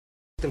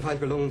Dem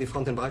Feind gelungen, die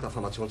Front in breiter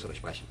Formation zu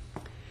durchbrechen.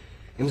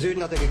 Im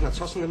Süden hat der Gegner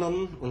Zossen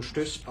genommen und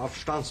stößt auf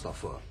Stahnsdorf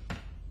vor.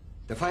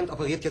 Der Feind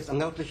operiert jetzt am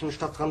nördlichen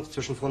Stadtrand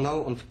zwischen Frohnau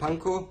und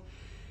Pankow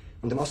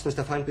und im Osten ist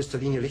der Feind bis zur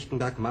Linie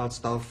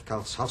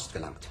Lichtenberg-Marsdorf-Karlshorst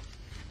gelangt.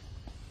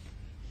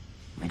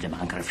 Mit dem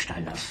Angriff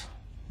Steiners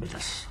wird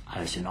das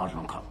alles in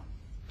Ordnung kommen.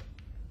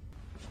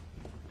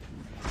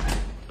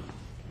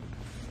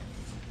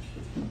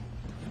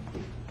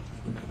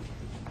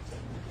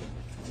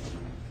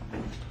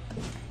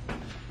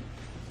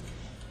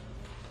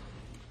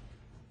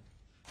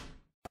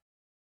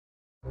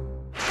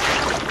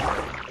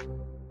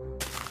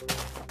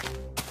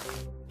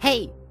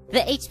 Hey,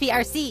 the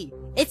HPRC!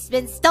 It's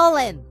been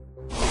stolen!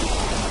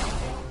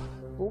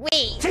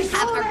 We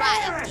have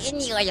arrived in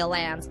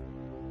Yoyoland.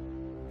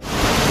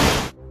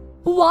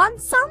 Want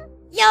some?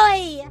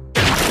 Yoy!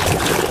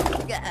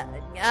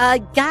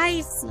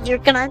 Guys, you're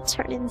gonna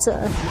turn into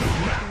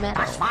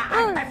metal.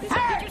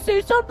 Did you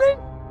say something?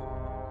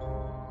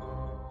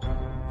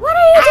 What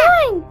are you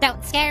doing?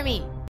 Don't scare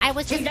me. I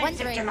was just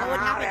wondering what would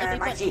happen if we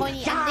put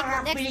Pointy and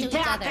Nickel next to each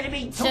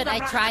other. Should I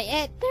try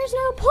it? There's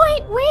no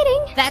point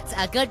waiting. That's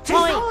a good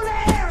point.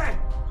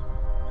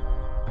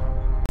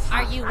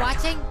 Are you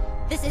watching?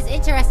 This is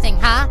interesting,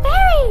 huh?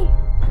 Very!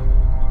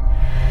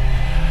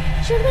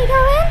 Should we go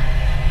in?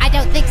 I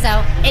don't think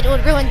so. It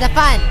would ruin the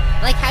fun.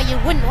 Like how you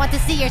wouldn't want to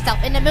see yourself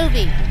in a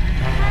movie.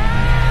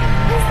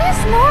 Is this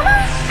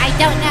normal? I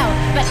don't know,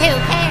 but who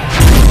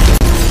cares?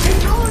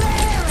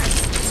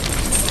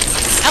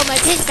 Oh, my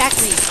pin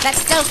factory!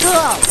 That's so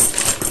cool!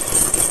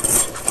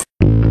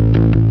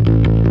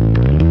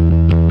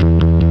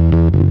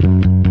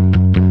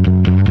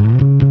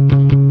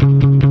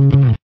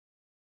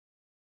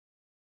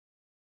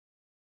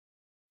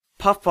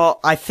 Puffball,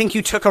 I think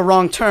you took a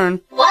wrong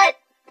turn. What?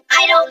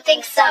 I don't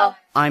think so.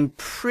 I'm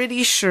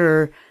pretty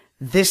sure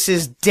this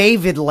is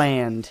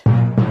Davidland.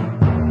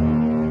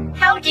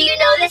 How do you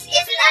know this isn't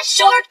a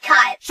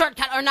shortcut?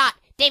 Shortcut or not,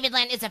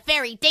 Davidland is a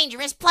very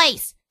dangerous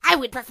place. I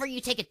would prefer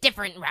you take a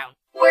different route.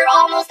 We're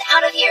almost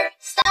out of here.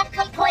 Stop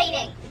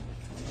complaining.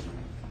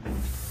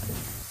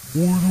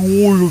 Why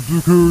do I have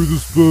to carry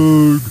this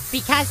bag?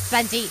 Because,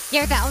 Spongy,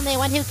 you're the only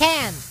one who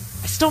can.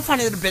 I still find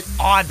it a bit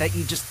odd that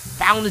you just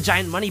found the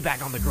giant money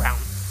bag on the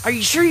ground. Are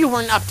you sure you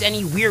weren't up to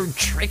any weird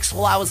tricks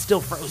while I was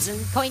still frozen?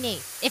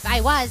 Coiny, if I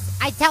was,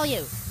 I'd tell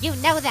you. You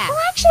know that. Well,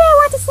 actually, I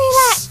want to say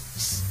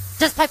that.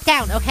 Just pipe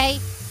down, okay?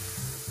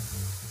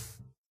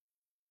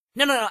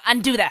 No,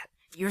 undo that.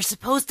 You're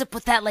supposed to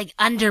put that leg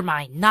under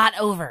mine, not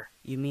over.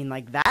 You mean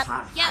like that?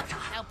 Yep,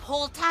 now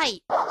pull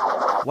tight.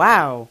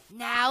 Wow.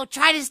 Now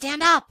try to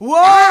stand up.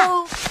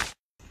 Whoa!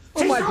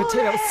 Oh my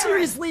potato,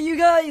 seriously, you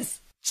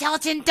guys?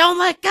 Gelatin, don't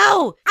let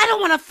go! I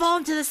don't want to fall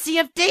into the Sea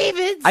of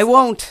Davids! I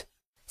won't.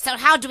 So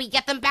how do we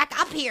get them back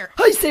up here?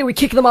 I say we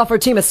kick them off our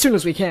team as soon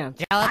as we can.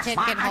 Gelatin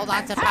can hold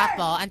on to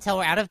Puffball until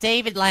we're out of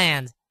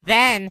Davidland.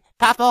 Then,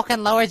 Puffball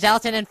can lower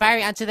Gelatin and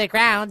Fiery onto the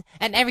ground,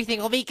 and everything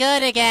will be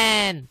good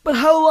again. But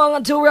how long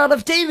until we're out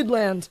of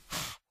Davidland?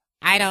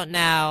 I don't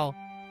know.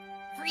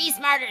 Freeze,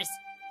 martyrs.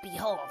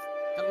 Behold,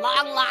 the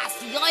long-lost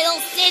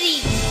Yoil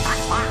City.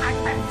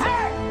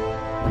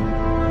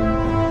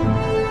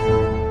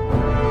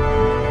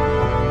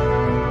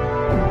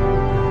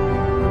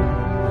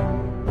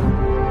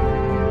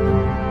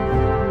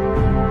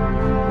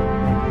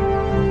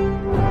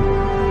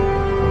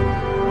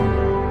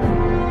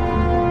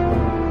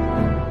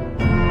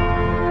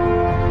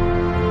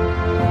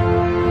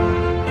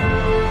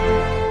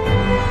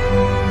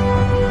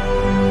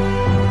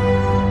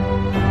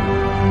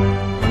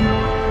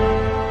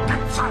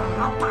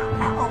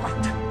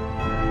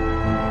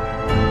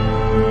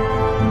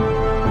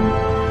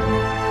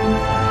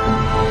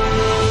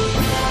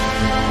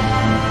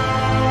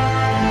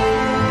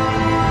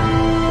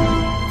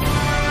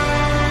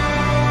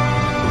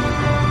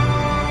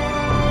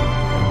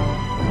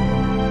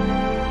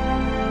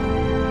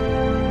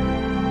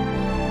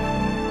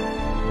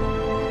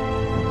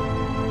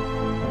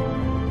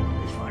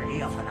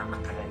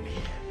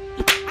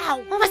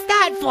 What was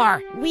that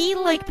for? We,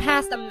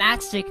 passed a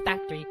matchstick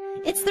factory.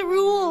 It's the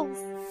rules.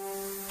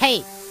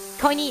 Hey,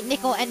 Coiny,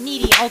 Nickel, and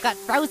Needy all got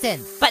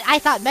frozen, but I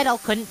thought metal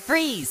couldn't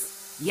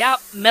freeze. Yep,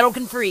 metal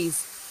can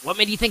freeze. What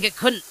made you think it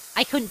couldn't?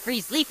 I couldn't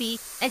freeze Leafy,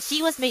 and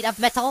she was made of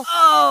metal.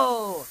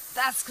 Oh,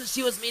 that's because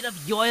she was made of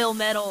Yoil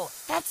metal.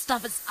 That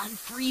stuff is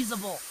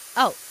unfreezable.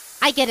 Oh,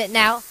 I get it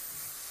now.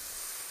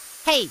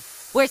 Hey,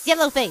 where's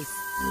Yellowface?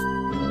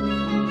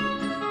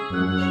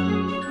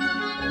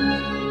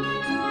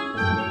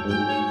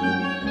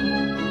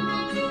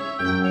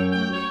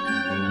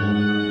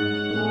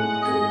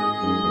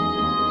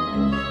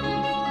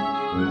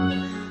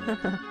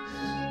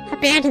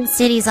 Abandoned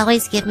cities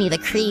always give me the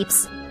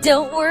creeps.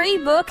 Don't worry,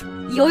 Book.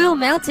 Yoyo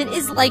Mountain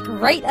is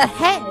right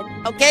ahead.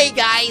 Okay,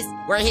 guys,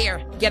 we're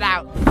here. Get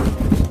out.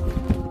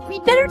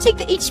 We'd better take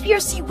the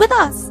HPRC with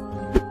us.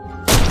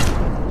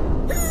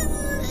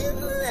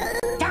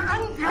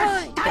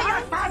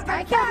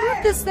 I can't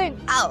move this thing.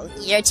 Oh,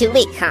 you're too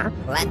weak, huh?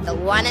 Let the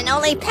one and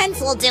only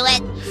pencil do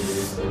it.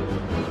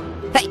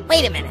 Hey,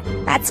 wait a minute.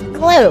 That's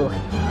glue.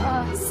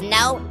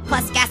 Tow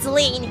plus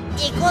gasoline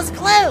equals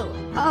clue.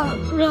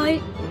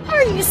 Right.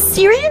 Are you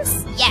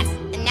serious? Yes,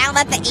 and now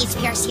that the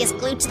HPRC is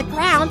glued to the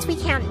ground, we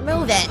can't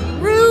move it.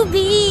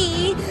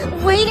 Ruby!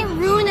 Way to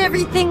ruin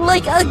everything,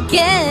 like,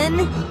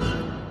 again!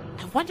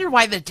 I wonder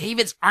why the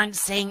Davids aren't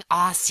saying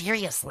aw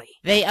seriously.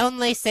 They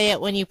only say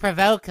it when you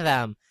provoke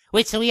them,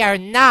 which we are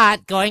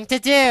not going to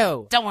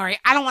do. Don't worry,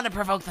 I don't want to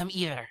provoke them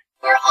either.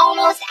 We're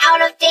almost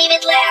out of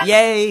David land.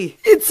 Yay!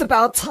 It's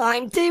about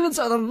time. Davids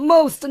are the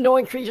most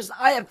annoying creatures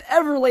I have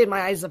ever laid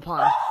my eyes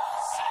upon.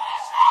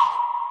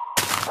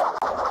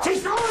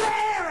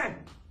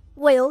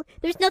 Well,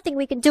 there's nothing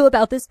we can do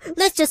about this.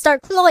 Let's just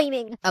start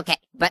climbing. Okay,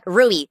 but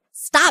Ruby,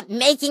 stop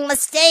making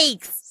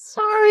mistakes.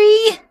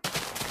 Sorry.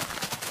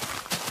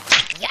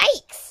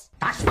 Yikes.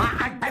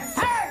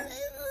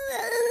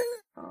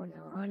 Oh no.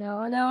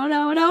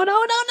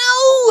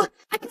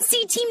 I can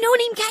see Team No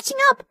Name catching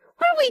up.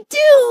 What do we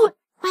do?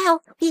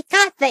 Well, we've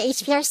got the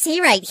HPRC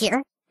right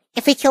here.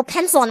 If we kill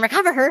Pencil and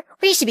recover her,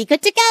 we should be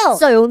good to go.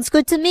 Sounds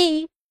good to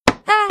me.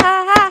 Ha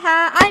ha ha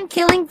ha, I'm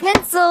killing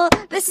Pencil.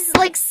 This is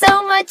like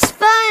so much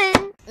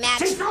fun. Matt,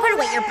 put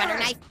away your butter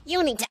knife.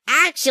 You need to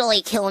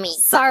actually kill me.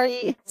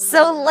 Sorry.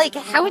 So, like,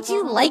 how would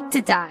you like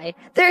to die?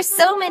 There's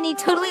so many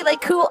totally, like,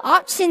 cool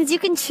options you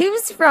can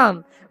choose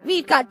from.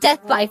 We've got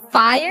death by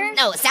fire.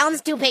 No,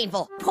 sounds too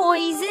painful.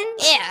 Poison.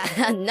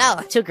 Yeah,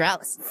 no, too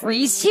gross.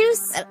 Freeze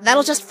juice.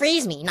 That'll just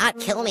freeze me, not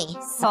kill me.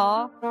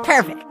 Saw.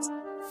 Perfect.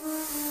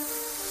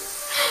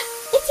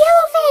 It's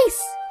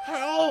Yellowface!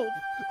 Help!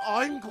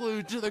 I'm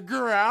glued to the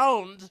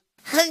ground.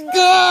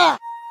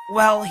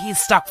 Well, he's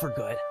stuck for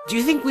good. Do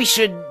you think we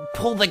should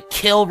pull the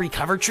kill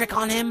recover trick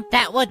on him?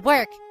 That would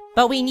work,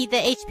 but we need the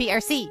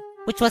HPRC,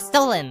 which was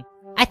stolen.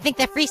 I think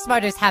the Free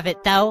Smarters have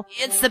it, though.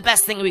 It's the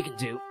best thing we can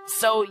do.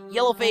 So,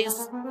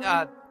 Yellowface,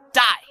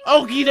 die.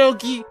 Okie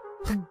dokie.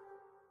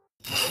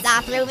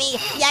 Stop, Ruby.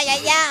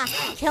 Yeah.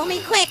 Kill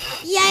me quick.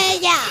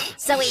 Yeah.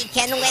 So we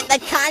can win the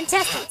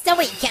contest.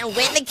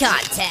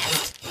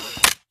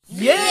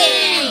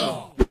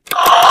 Yeah!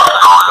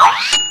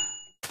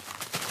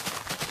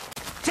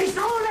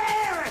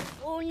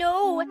 Oh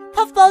no,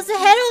 Puffball's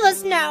ahead of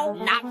us now.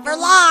 Not for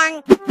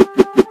long.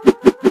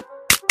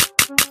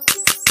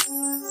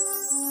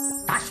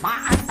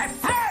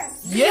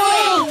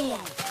 Yeah!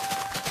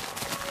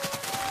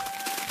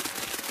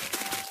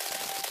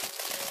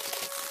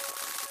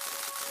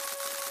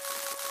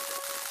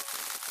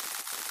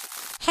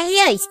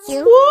 Hey, Ice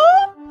Cube.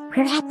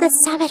 We're at the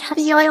summit of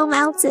the Oil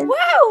Mountain.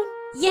 Wow!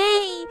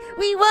 Yay!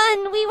 We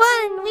won,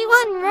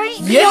 right?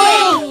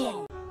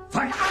 Yeah!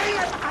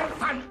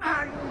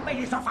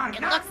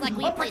 It looks like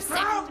we play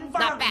second.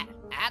 Not bad.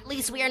 At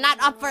least we are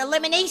not up for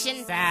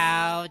elimination.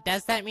 So,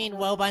 does that mean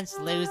Wobunch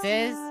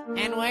loses?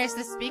 And where's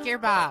the speaker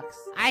box?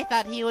 I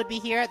thought he would be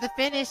here at the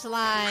finish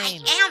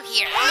line. I am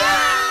here.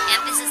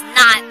 And this is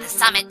not the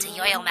summit to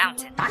Yoyo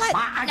Mountain. What?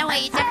 No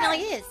way, it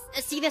definitely is.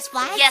 See this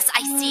flag? Yes,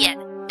 I see it.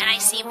 And I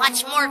see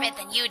much more of it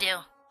than you do.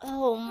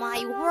 Oh,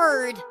 my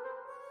word.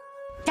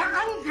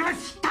 I'll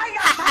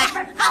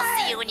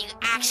see you when you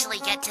actually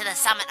get to the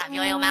summit of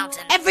Yoyo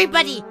Mountain.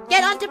 Everybody,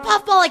 get onto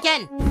Puffball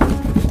again!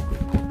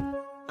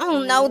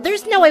 Oh no,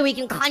 there's no way we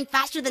can climb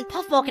faster than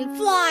Puffball can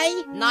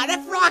fly! Not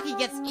if Rocky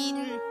gets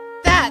eaten.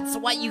 That's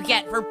what you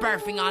get for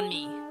barfing on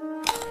me.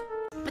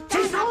 But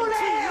that happened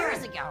 2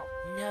 years ago.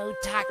 No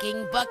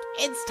talking, Book.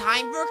 It's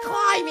time for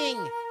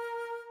climbing.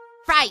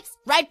 Fries,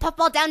 ride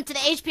Puffball down to the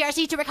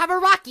HPRC to recover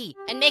Rocky,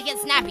 and make it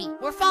snappy.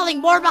 We're falling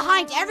more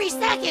behind every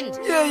second!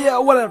 Yeah,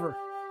 whatever.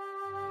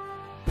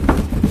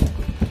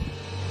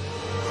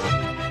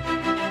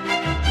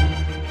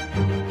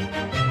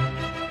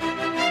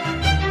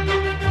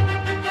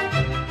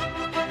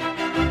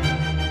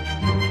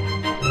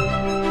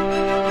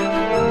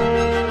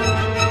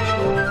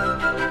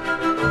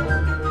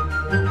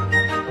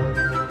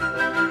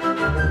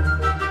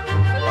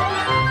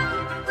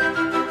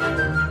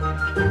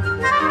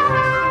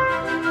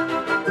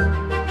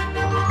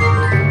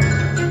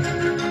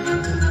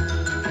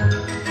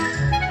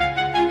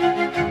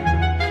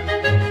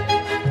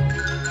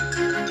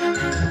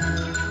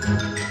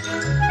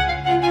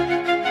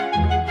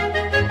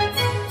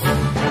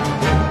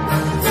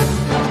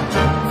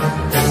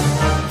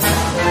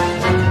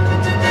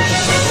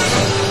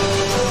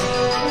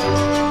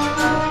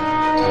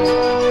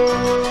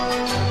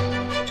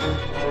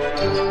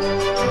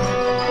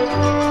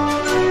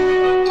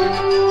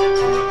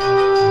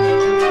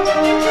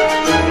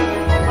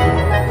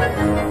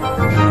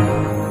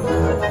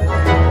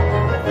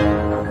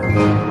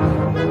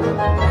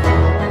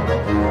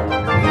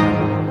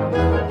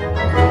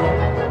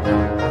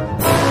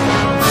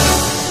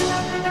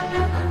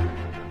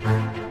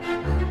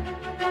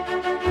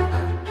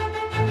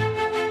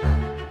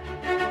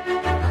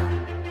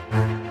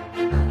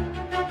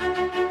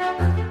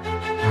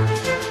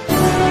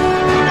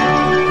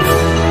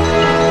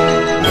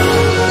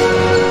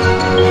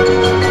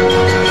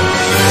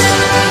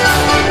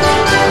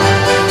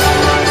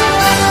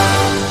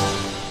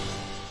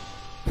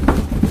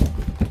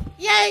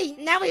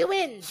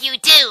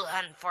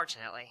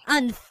 unfortunately.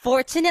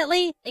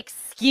 Unfortunately?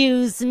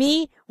 Excuse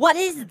me? What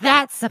is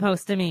that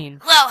supposed to mean?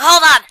 Whoa,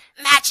 hold on.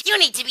 Match, you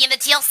need to be in the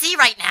TLC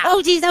right now.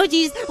 Oh geez,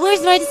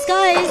 where's my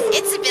disguise?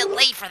 It's a bit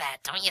late for that,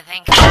 don't you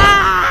think?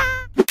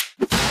 Ah!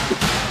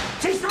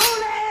 She's through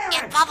there!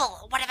 Yeah,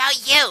 Bubble, what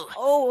about you?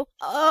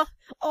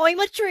 I'm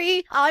a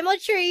tree. I'm a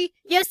tree.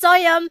 Yes, I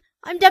am.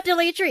 I'm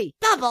definitely a tree.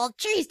 Bubble,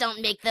 trees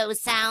don't make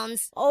those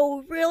sounds.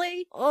 Oh,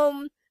 really?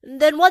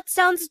 Then what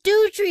sounds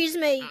do trees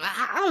make?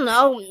 I don't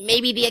know,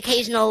 maybe the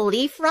occasional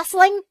leaf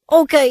rustling?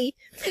 Okay.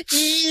 No,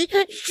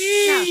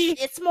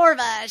 it's more of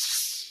a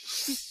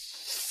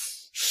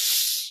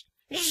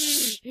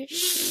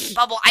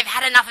Bubble, I've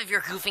had enough of your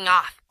goofing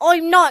off.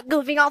 I'm not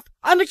goofing off.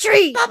 I'm a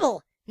tree.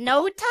 Bubble,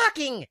 no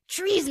talking.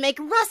 Trees make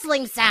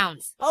rustling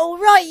sounds. Oh,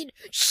 right.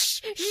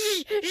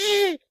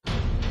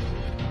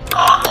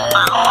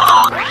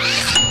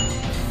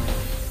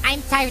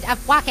 I'm tired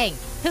of walking.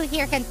 Who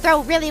here can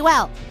throw really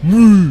well?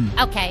 Me.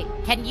 Okay,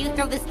 can you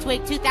throw this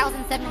twig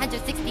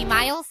 2,760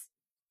 miles?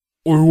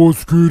 I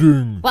was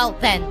kidding. Well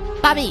then,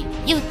 Bobby,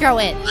 you throw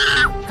it.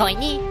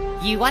 Koini,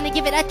 you want to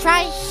give it a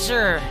try?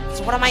 Sure.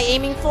 So what am I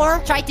aiming for?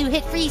 Try to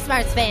hit Free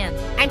Smarts fans.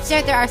 I'm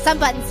sure there are some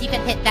buttons you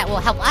can hit that will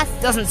help us.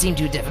 Doesn't seem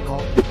too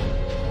difficult.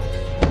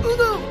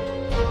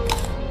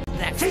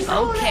 That's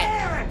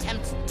okay.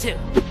 Attempt 2.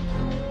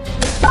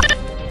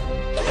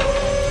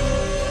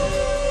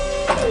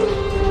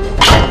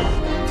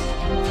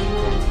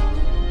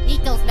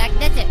 Nito's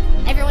magnetic.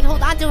 Everyone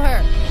hold on to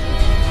her.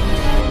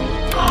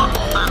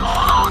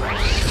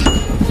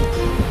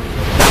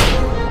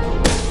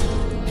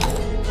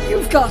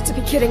 You've got to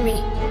be kidding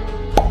me.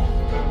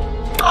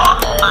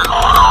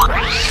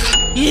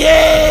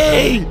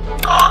 Yay!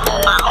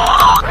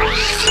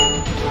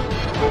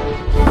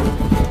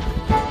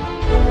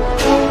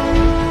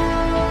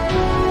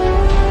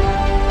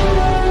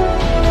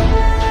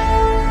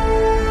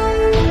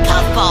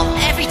 Puffball,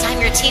 every time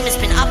your team has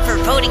been up for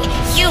voting,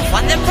 you've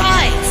won the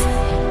prize.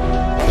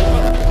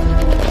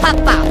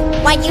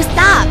 Puffball, why'd you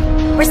stop?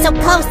 We're so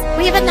close.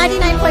 We have a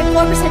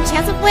 99.4%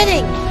 chance of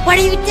winning. What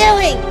are you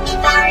doing?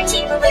 If our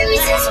team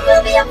loses,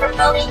 we'll be up for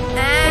voting.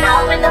 And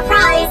I'll win the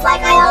prize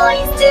like I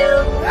always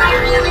do. I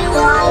really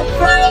love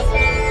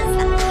prizes.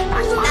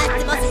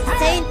 That's the most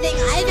insane thing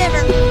I've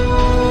ever...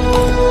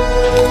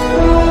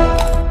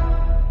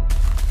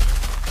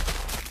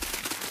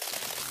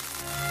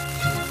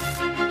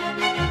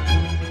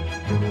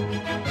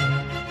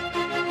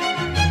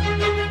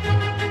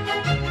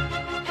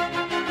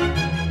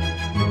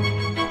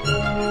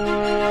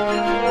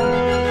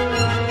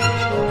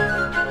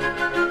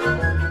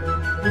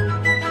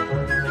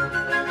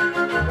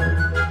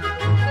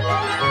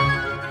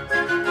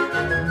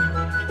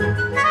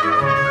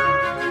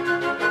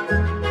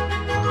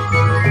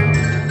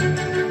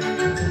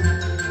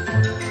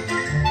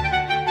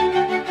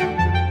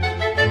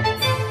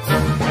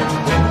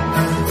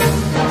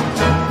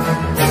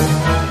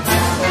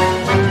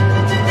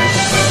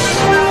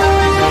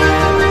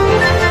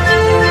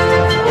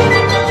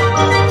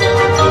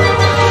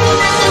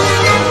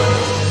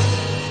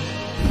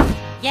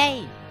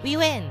 Yay, we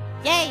win.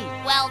 Yay.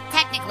 Well,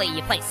 technically,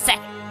 you placed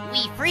second.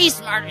 We Free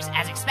Smarters,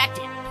 as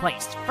expected,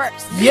 placed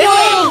first. Yay!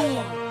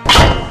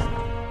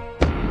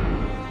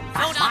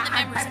 Vote on the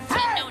members of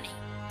Team Noonie.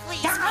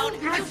 Please vote.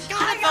 You've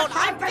gotta vote.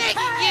 I'm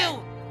begging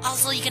you.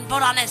 Also, you can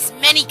vote on as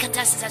many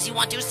contestants as you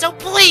want to, so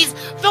please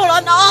vote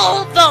on all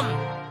of them.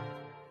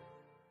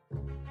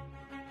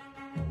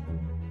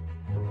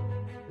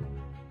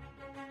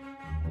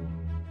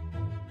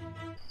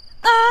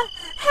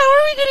 How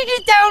are we gonna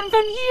get down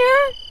from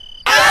here?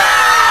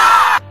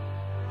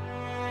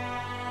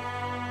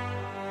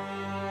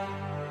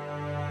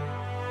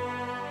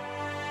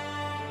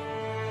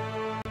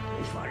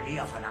 Ich war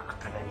eher von der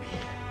Akademie.